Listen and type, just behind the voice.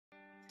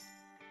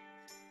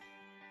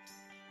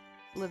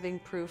Living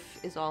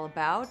Proof is all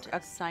about, a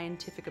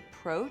scientific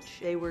approach.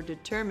 They were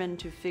determined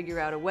to figure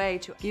out a way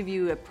to give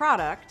you a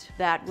product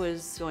that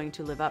was going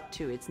to live up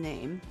to its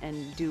name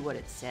and do what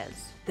it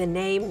says. The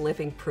name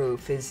Living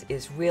Proof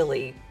is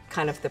really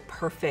kind of the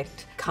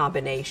perfect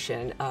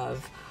combination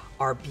of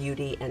our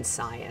beauty and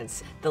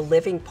science. The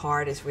living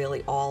part is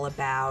really all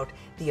about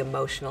the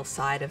emotional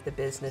side of the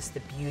business,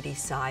 the beauty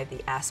side,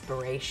 the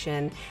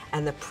aspiration,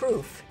 and the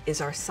proof is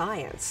our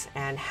science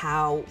and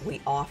how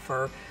we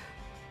offer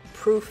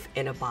proof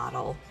in a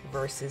bottle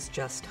versus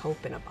just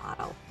hope in a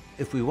bottle.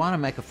 If we want to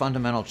make a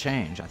fundamental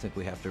change, I think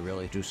we have to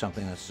really do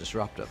something that's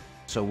disruptive.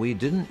 So we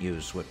didn't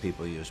use what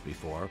people used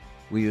before.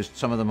 We used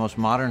some of the most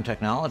modern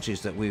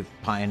technologies that we've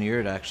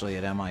pioneered actually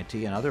at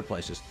MIT and other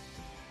places.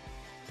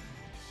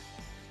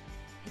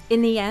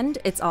 In the end,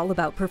 it's all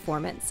about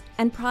performance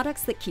and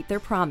products that keep their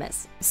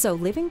promise. So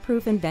Living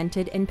Proof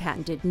invented and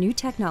patented new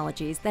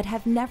technologies that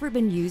have never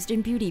been used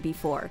in beauty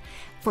before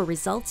for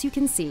results you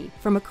can see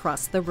from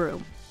across the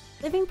room.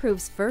 Living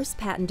Proof's first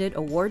patented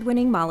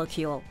award-winning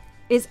molecule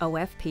is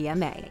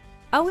OFPMA.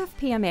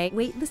 OFPMA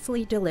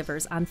weightlessly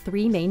delivers on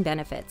three main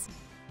benefits.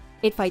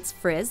 It fights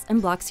frizz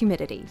and blocks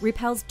humidity,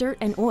 repels dirt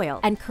and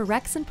oil, and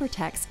corrects and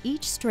protects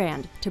each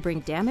strand to bring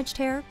damaged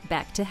hair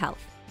back to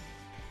health.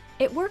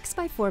 It works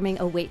by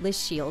forming a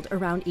weightless shield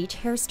around each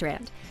hair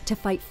strand to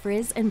fight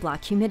frizz and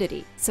block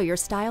humidity, so your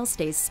style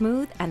stays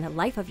smooth and the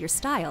life of your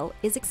style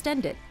is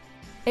extended.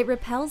 It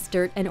repels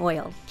dirt and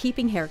oil,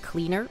 keeping hair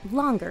cleaner,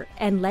 longer,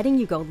 and letting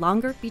you go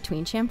longer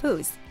between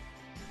shampoos.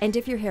 And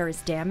if your hair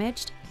is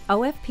damaged,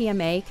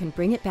 OFPMA can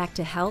bring it back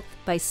to health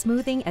by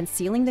smoothing and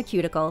sealing the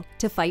cuticle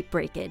to fight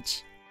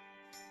breakage.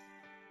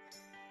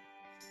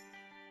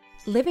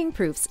 Living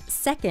Proof's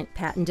second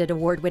patented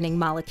award-winning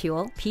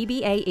molecule,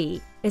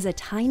 PBAE, is a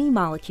tiny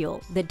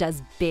molecule that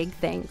does big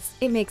things.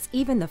 It makes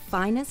even the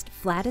finest,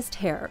 flattest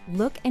hair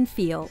look and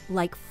feel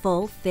like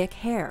full, thick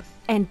hair,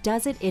 and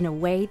does it in a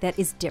way that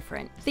is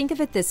different. Think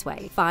of it this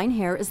way. Fine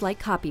hair is like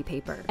copy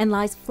paper and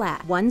lies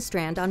flat, one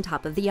strand on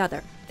top of the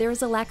other. There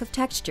is a lack of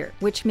texture,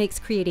 which makes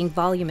creating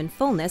volume and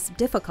fullness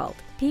difficult.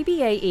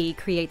 PBAE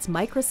creates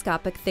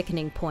microscopic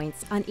thickening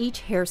points on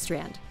each hair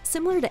strand,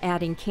 similar to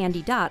adding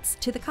candy dots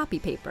to the copy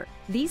paper.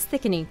 These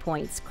thickening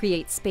points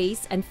create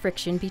space and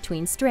friction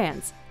between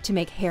strands to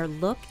make hair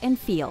look and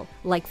feel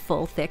like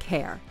full, thick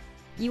hair.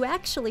 You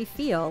actually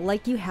feel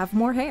like you have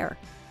more hair.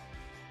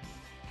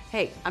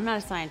 Hey, I'm not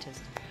a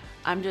scientist.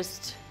 I'm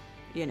just,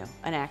 an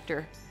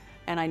actor,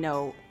 and I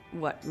know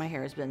what my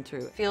hair has been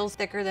through. It feels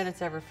thicker than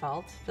it's ever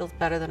felt. Feels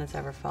better than it's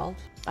ever felt.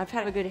 I've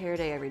had a good hair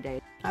day every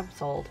day. I'm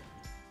sold.